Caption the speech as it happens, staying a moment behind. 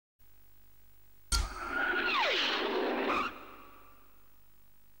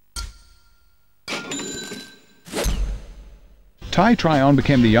Tryon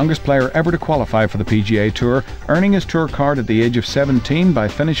became the youngest player ever to qualify for the PGA Tour, earning his tour card at the age of 17 by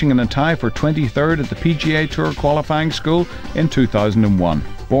finishing in a tie for 23rd at the PGA Tour qualifying school in 2001.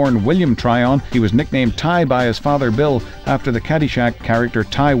 Born William Tryon, he was nicknamed Ty by his father Bill after the Caddyshack character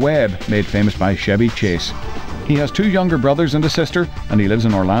Ty Webb, made famous by Chevy Chase. He has 2 younger brothers and a sister, and he lives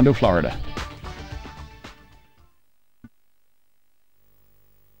in Orlando, Florida.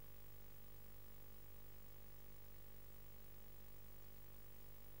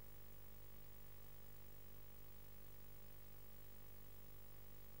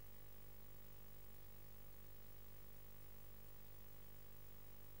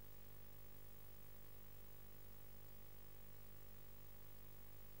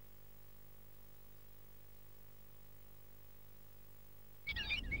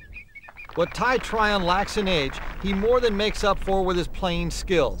 What Ty Tryon lacks in age, he more than makes up for with his playing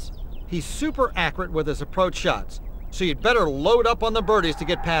skills. He's super accurate with his approach shots, so you'd better load up on the birdies to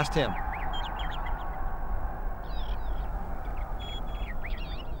get past him.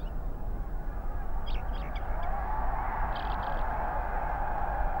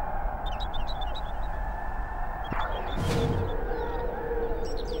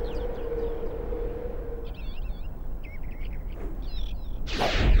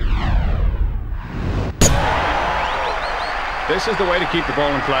 This is the way to keep the ball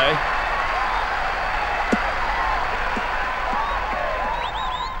in play.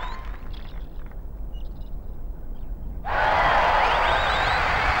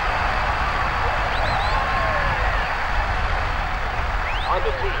 On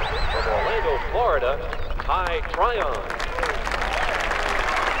the tee from Orlando, Florida, Ty Tryon.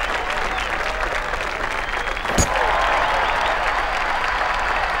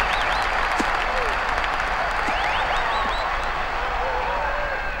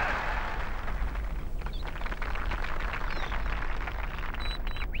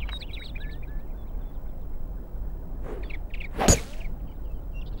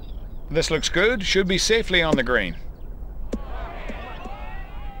 This looks good, should be safely on the green.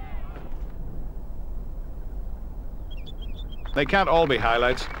 They can't all be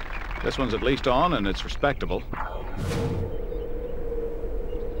highlights. This one's at least on and it's respectable.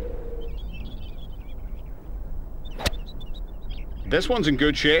 This one's in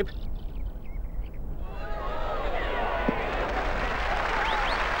good shape.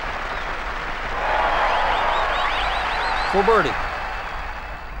 For birdie.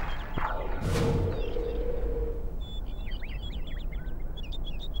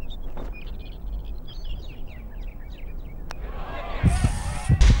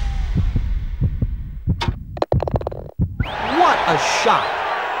 What a shot!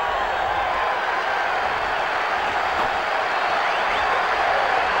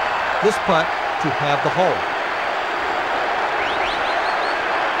 This putt to have the hole.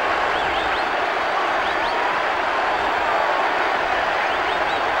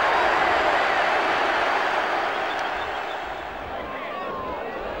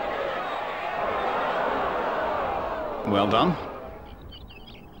 Well done.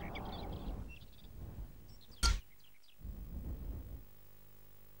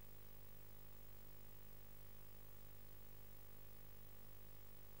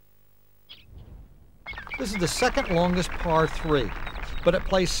 This is the second longest par 3, but it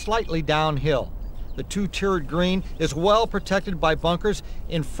plays slightly downhill. The 2-tiered green is well protected by bunkers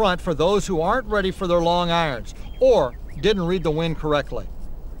in front for those who aren't ready for their long irons or didn't read the wind correctly.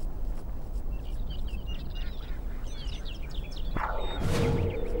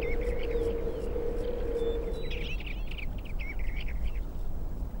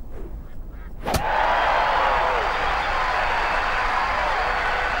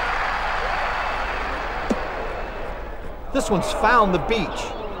 This one's found the beach.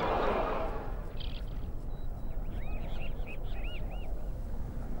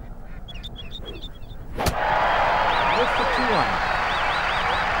 With the 2-iron.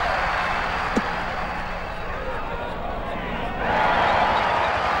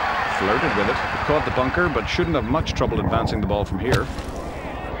 Flirted with it, caught the bunker, but shouldn't have much trouble advancing the ball from here.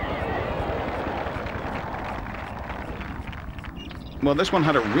 Well, this one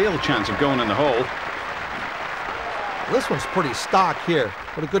had a real chance of going in the hole. This one's pretty stock here.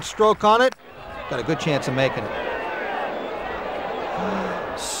 Put a good stroke on it, got a good chance of making it.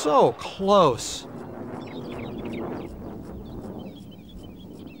 So close.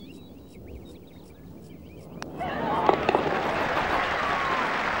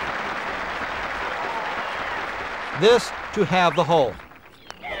 This to have the hole.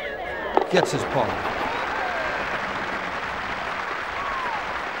 Gets his par.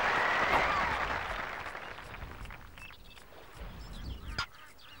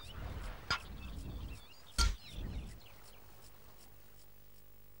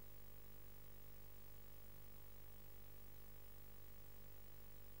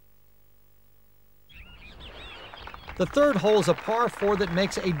 The third hole is a par 4 that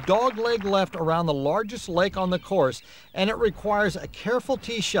makes a dogleg left around the largest lake on the course, and it requires a careful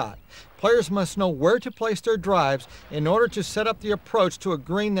tee shot. Players must know where to place their drives in order to set up the approach to a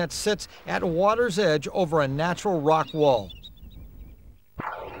green that sits at water's edge over a natural rock wall.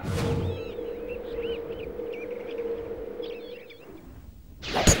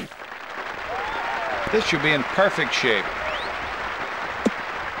 This should be in perfect shape.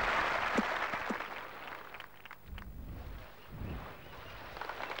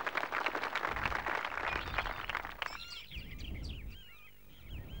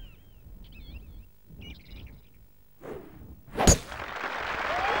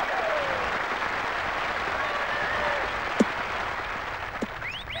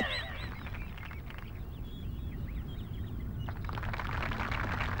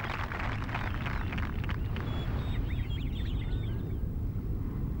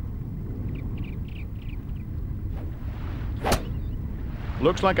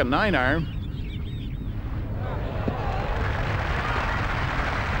 Looks like a 9-iron.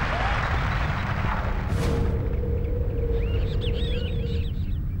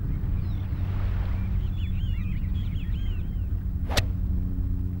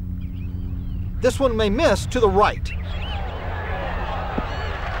 This one may miss to the right.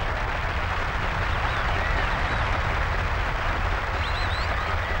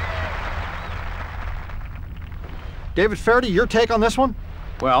 David Fairdy, your take on this one?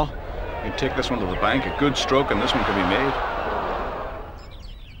 Well, you take this one to the bank, a good stroke, and this one can be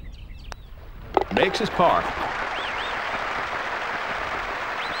made. Makes his par.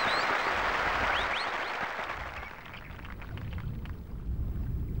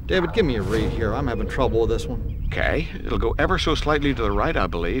 David, give me a read here. I'm having trouble with this one. Okay, it'll go ever so slightly to the right, I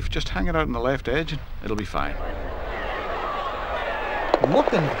believe. Just hang it out on the left edge, and it'll be fine.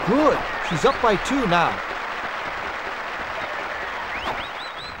 Looking good. She's up by 2 now.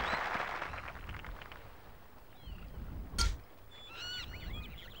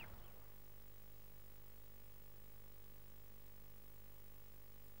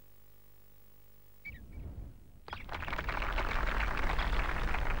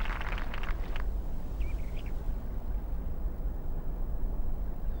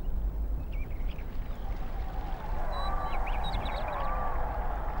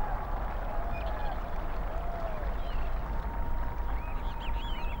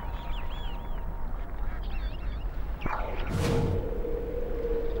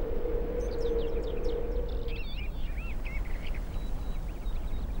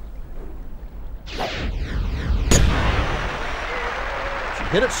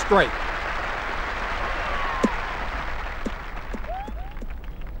 Hit it straight.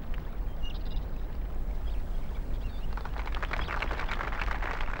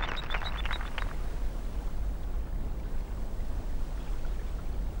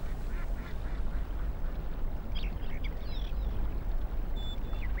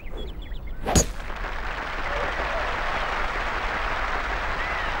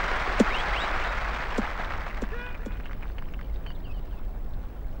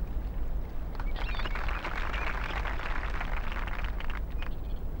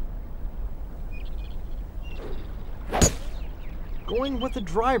 Going with the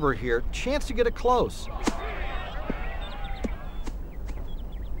driver here, chance to get it close.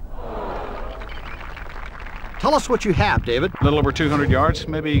 Tell us what you have, David. A little over 200 yards,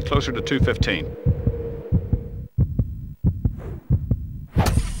 maybe closer to 215.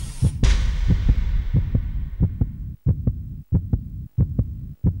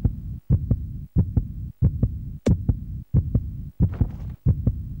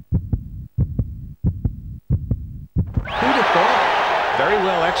 Very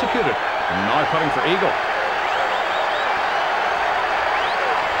well executed. And now putting for eagle.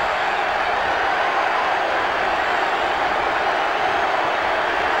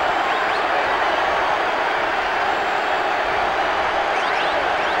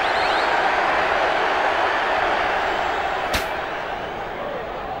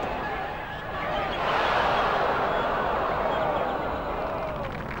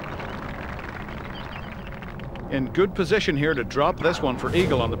 In good position here to drop this one for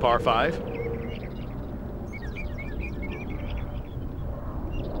eagle on the par 5. In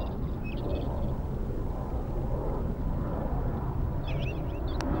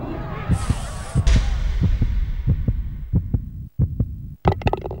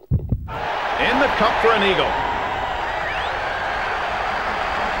the cup for an eagle.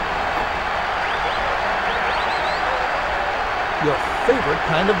 Your favorite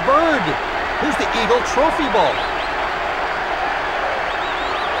kind of bird. Here's the Eagle Trophy Ball.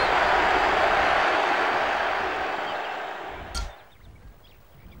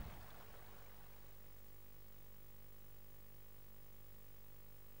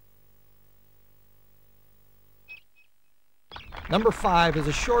 Number 5 is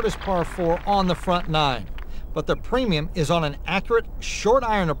the shortest par 4 on the front 9, but the premium is on an accurate short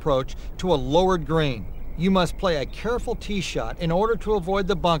iron approach to a lowered green. You must play a careful tee shot in order to avoid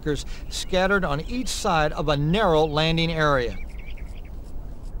the bunkers scattered on each side of a narrow landing area.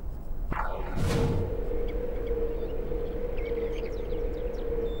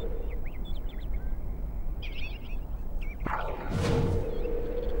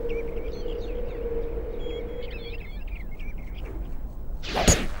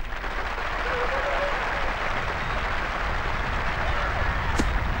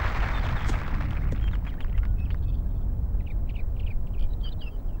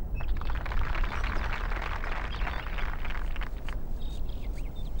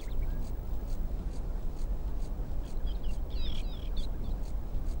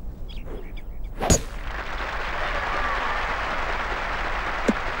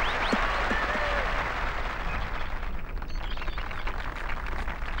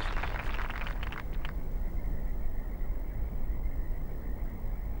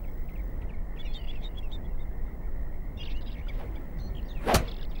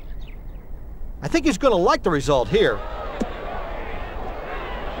 I think he's going to like the result here.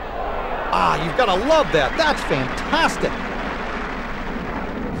 Ah, you've got to love that. That's fantastic.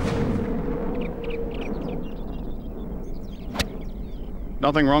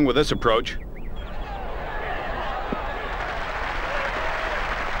 Nothing wrong with this approach.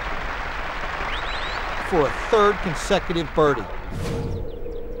 For a third consecutive birdie.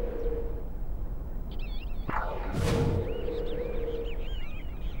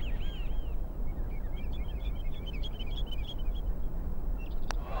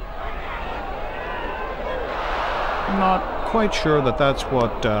 I'm not quite sure that that's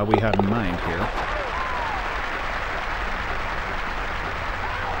what we had in mind here.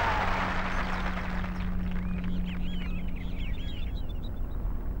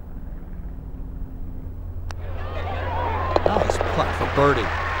 Nice putt for birdie.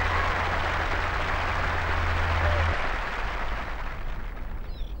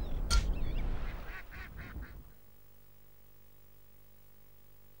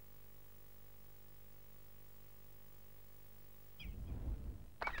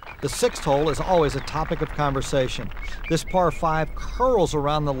 The 6th hole is always a topic of conversation. This par 5 curls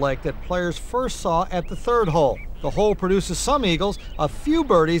around the lake that players first saw at the 3rd hole. The hole produces some eagles, a few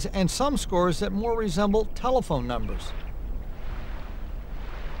birdies, and some scores that more resemble telephone numbers.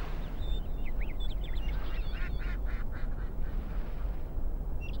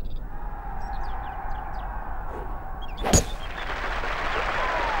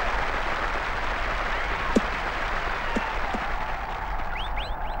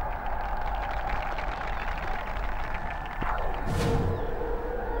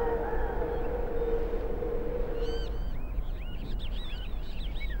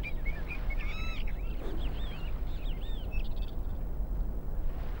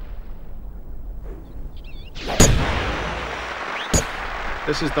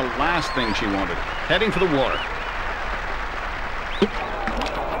 This is the last thing she wanted. Heading for the water.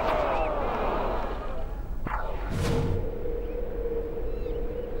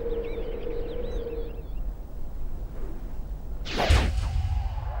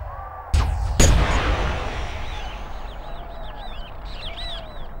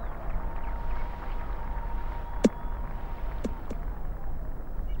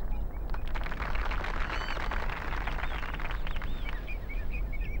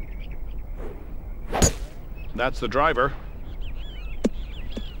 That's the driver.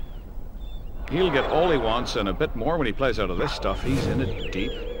 He'll get all he wants and a bit more when he plays out of this stuff. He's in it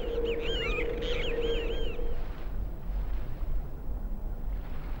deep.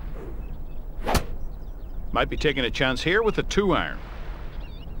 Might be taking a chance here with the 2-iron.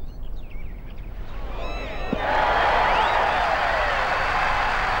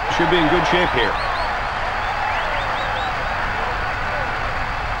 Should be in good shape here.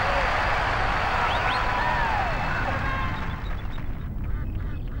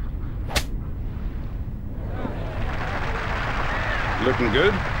 Looking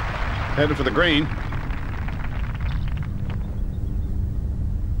good. Headed for the green.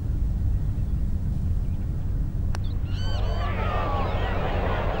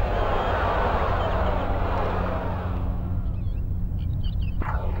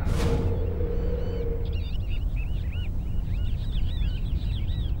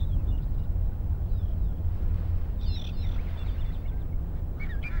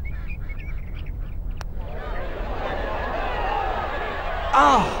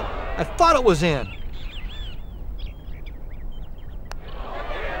 Oh, I thought it was in.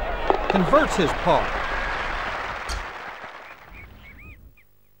 Converts his par.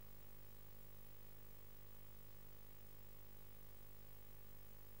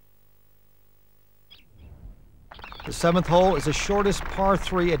 7th hole is the shortest par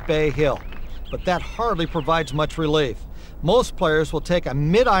 3 at Bay Hill, but that hardly provides much relief. Most players will take a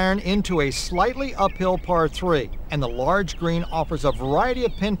mid-iron into a slightly uphill par 3, and the large green offers a variety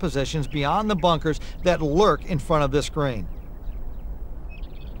of pin positions beyond the bunkers that lurk in front of this green.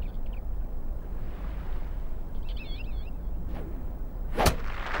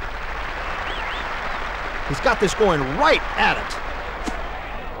 He's got this going right at it.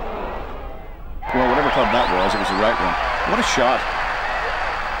 Well, whatever club that was, it was the right one. What a shot.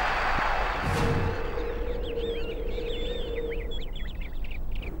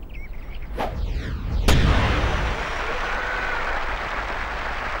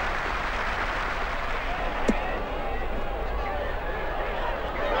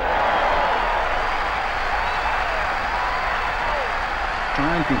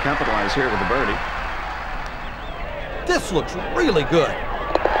 Tryon can capitalize here with a birdie. This looks really good.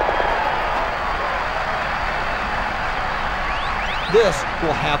 This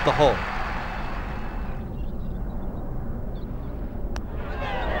will have the hole.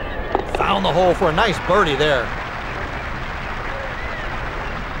 Found the hole for a nice birdie there.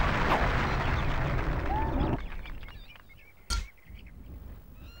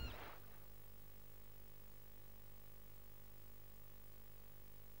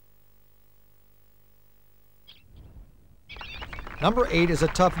 Number 8 is a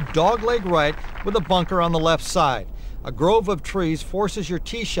tough dogleg right with a bunker on the left side. A grove of trees forces your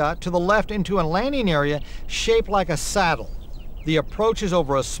tee shot to the left into a landing area shaped like a saddle. The approach is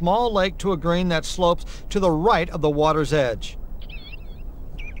over a small lake to a green that slopes to the right of the water's edge.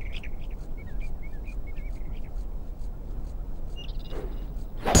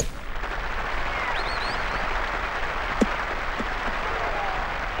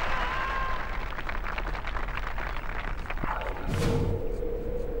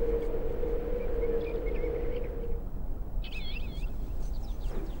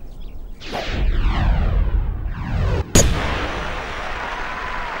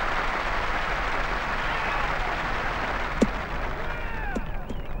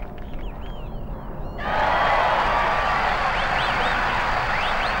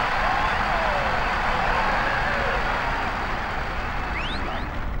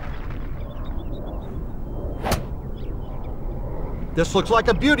 This looks like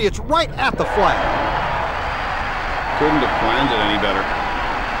a beauty. It's right at the flag. Couldn't have planned it any better.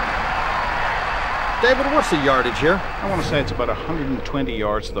 David, what's the yardage here? I want to say it's about 120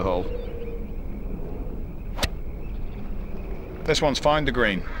 yards to the hole. This one's found the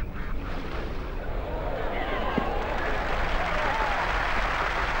green.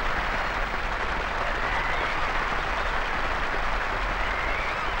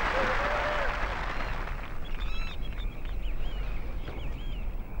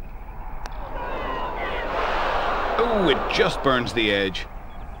 Oh, it just burns the edge.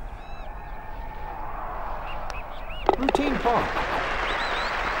 Routine par.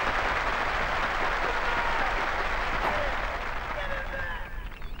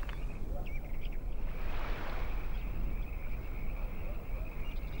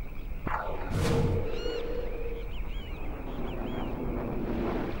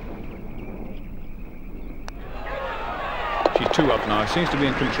 She's 2 up now. Seems to be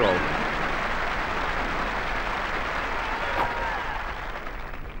in control.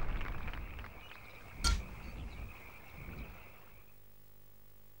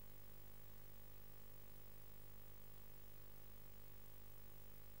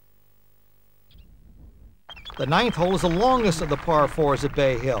 The 9th hole is the longest of the par 4s at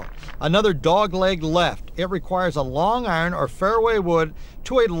Bay Hill. Another dogleg left. It requires a long iron or fairway wood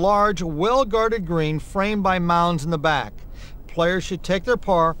to a large, well-guarded green framed by mounds in the back. Players should take their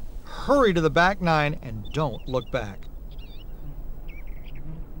par, hurry to the back 9, and don't look back.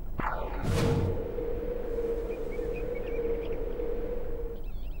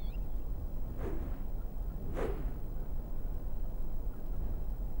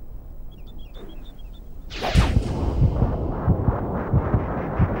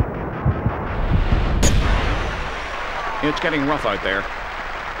 It's getting rough out there.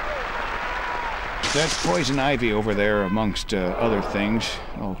 There's poison ivy over there amongst other things,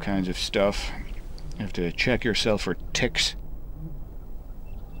 all kinds of stuff. You have to check yourself for ticks.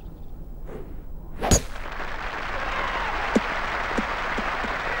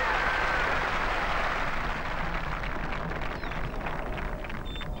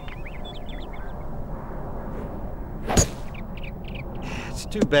 It's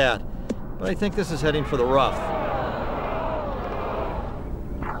too bad, but I think this is heading for the rough.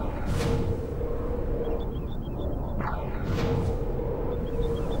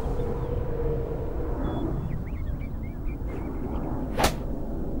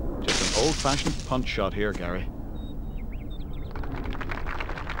 Old-fashioned punch shot here, Gary.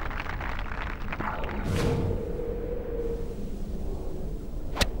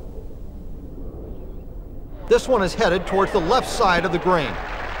 This one is headed towards the left side of the green.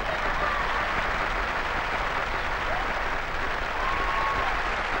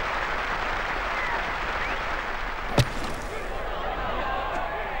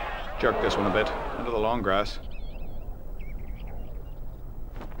 Jerk this one a bit into the long grass.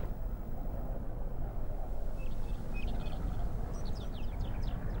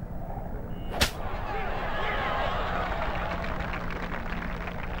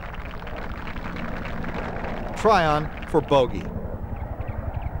 Tryon for bogey.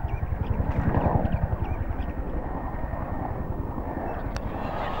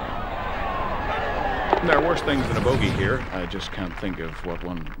 There are worse things than a bogey here. I just can't think of what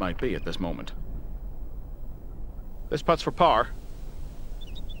one might be at this moment. This putt's for par.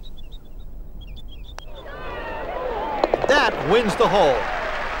 That wins the hole.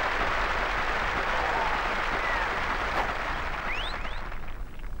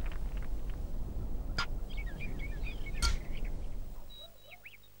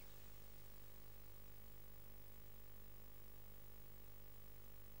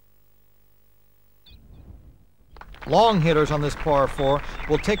 Long hitters on this par 4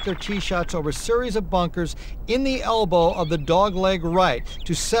 will take their tee shots over a series of bunkers in the elbow of the dogleg right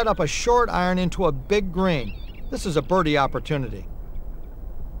to set up a short iron into a big green. This is a birdie opportunity.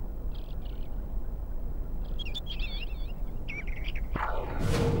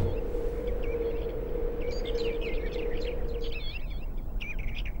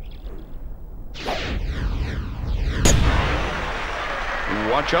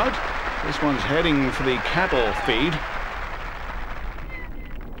 Watch out. This one's heading for the cattle feed.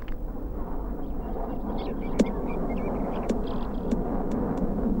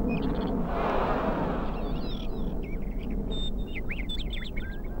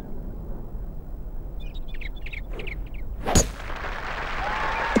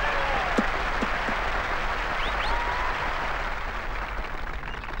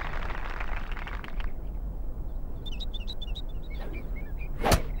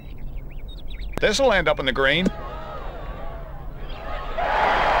 This'll end up in the green.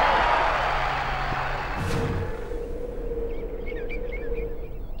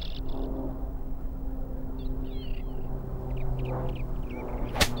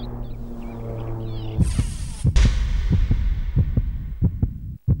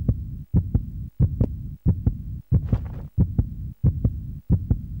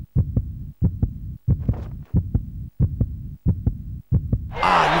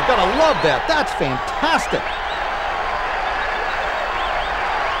 You've got to love that. That's fantastic.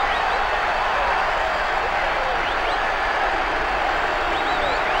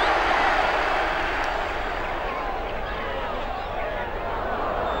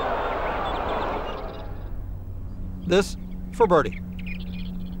 This for birdie.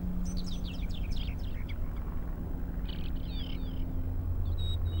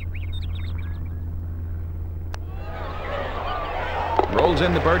 Rolls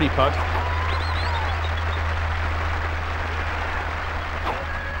in the birdie putt.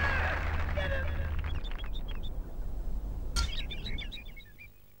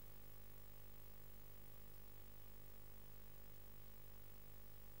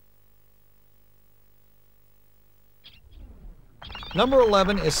 Number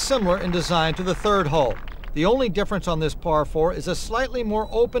 11 is similar in design to the third hole. The only difference on this par 4 is a slightly more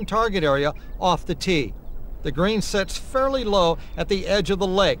open target area off the tee. The green sits fairly low at the edge of the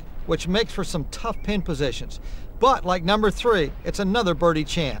lake, which makes for some tough pin positions. But like number 3, it's another birdie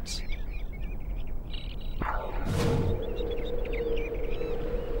chance.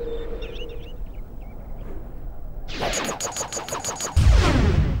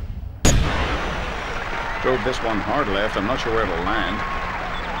 Drove this one hard left. I'm not sure where it'll land.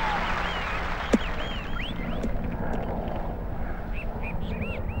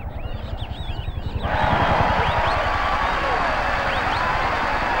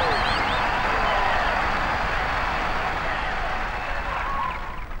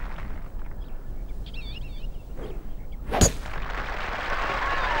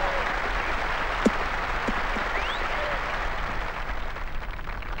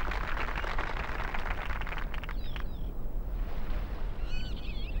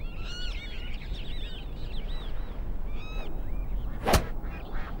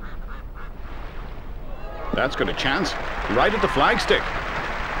 That's got a chance. Right at the flagstick.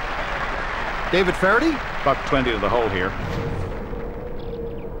 David Faraday? About 20 to the hole here.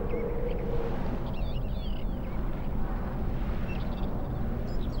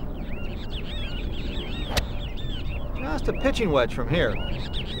 Just a pitching wedge from here.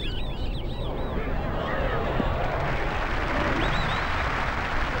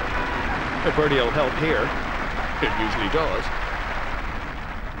 The birdie will help here. It usually does.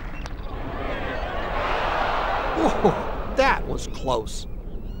 Whoa, that was close.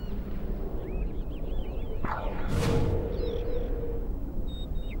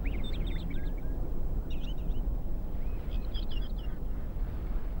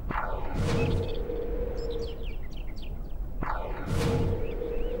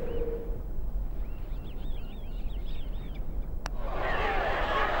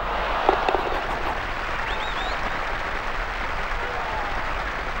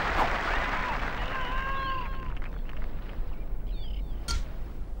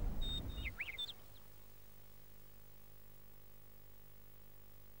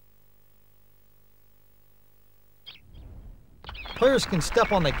 Players can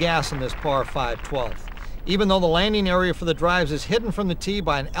step on the gas in this par 5 12th. Even though the landing area for the drives is hidden from the tee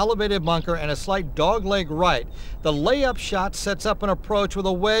by an elevated bunker and a slight dogleg right, the layup shot sets up an approach with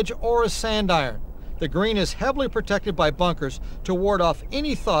a wedge or a sand iron. The green is heavily protected by bunkers to ward off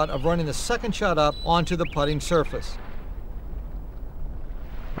any thought of running the second shot up onto the putting surface.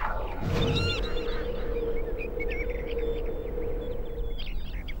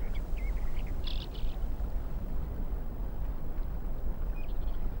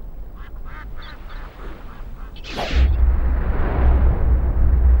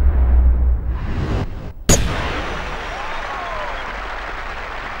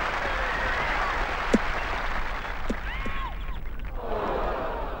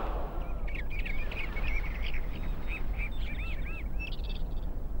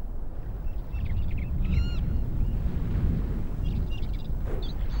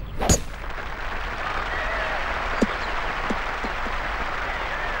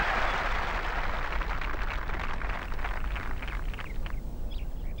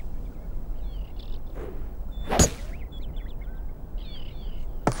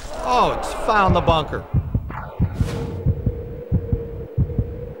 Oh, it's found the bunker.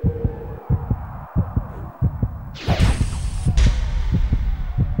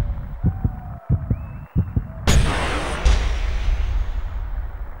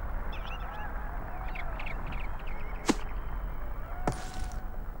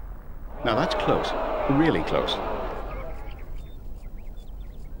 Now that's close. Really close.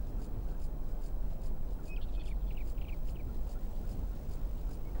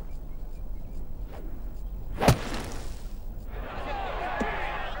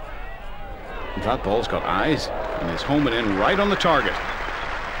 That ball's got eyes and is homing in right on the target.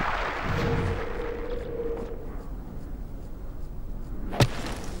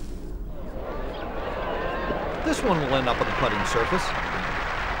 This one will end up on the putting surface.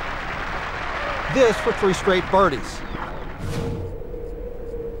 This for 3 straight birdies.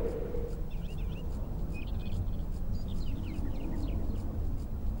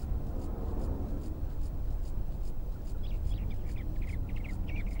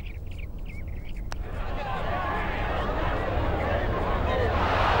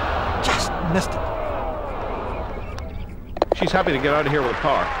 Just missed it. She's happy to get out of here with a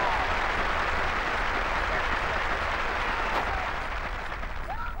par.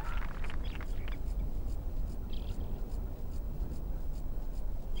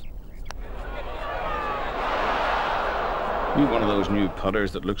 Need one of those new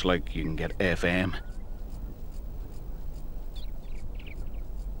putters that looks like you can get FM.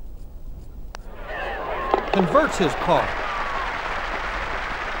 Converts his par.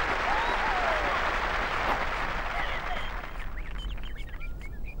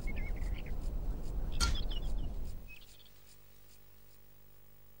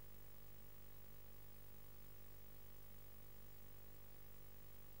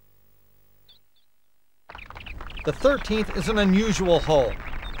 The 13th is an unusual hole.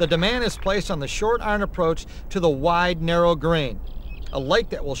 The demand is placed on the short iron approach to the wide, narrow green. A lake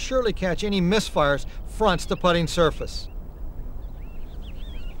that will surely catch any misfires fronts the putting surface.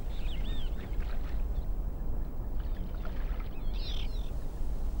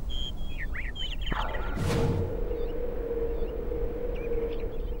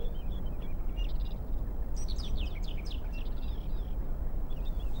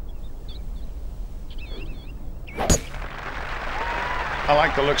 I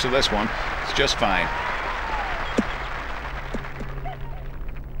like the looks of this one. It's just fine.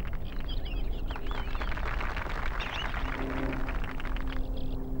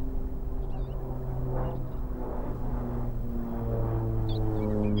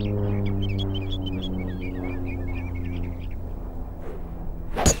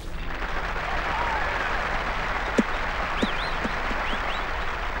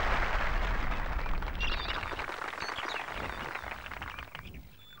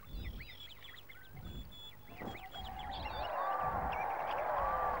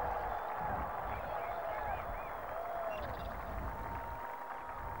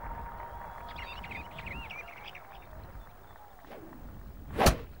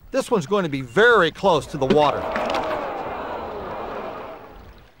 This one's going to be very close to the water.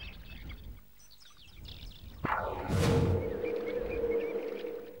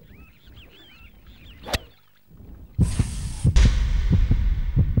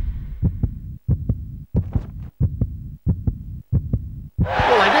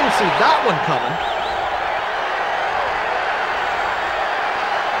 Well, I didn't see that one coming.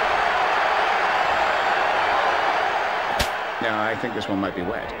 Yeah, I think this one might be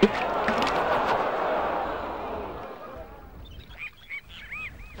wet.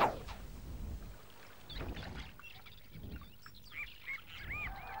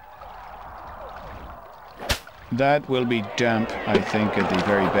 That will be damp, I think, at the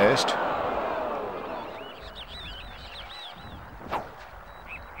very best.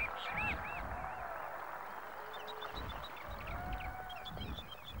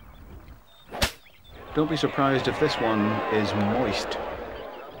 Don't be surprised if this one is moist.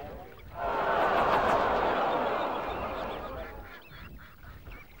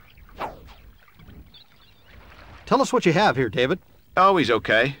 Tell us what you have here, David. Oh, he's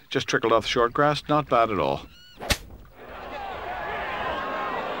okay. Just trickled off the short grass. Not bad at all.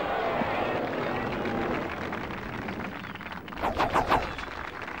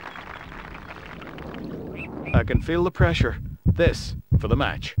 I can feel the pressure. This for the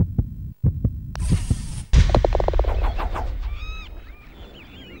match.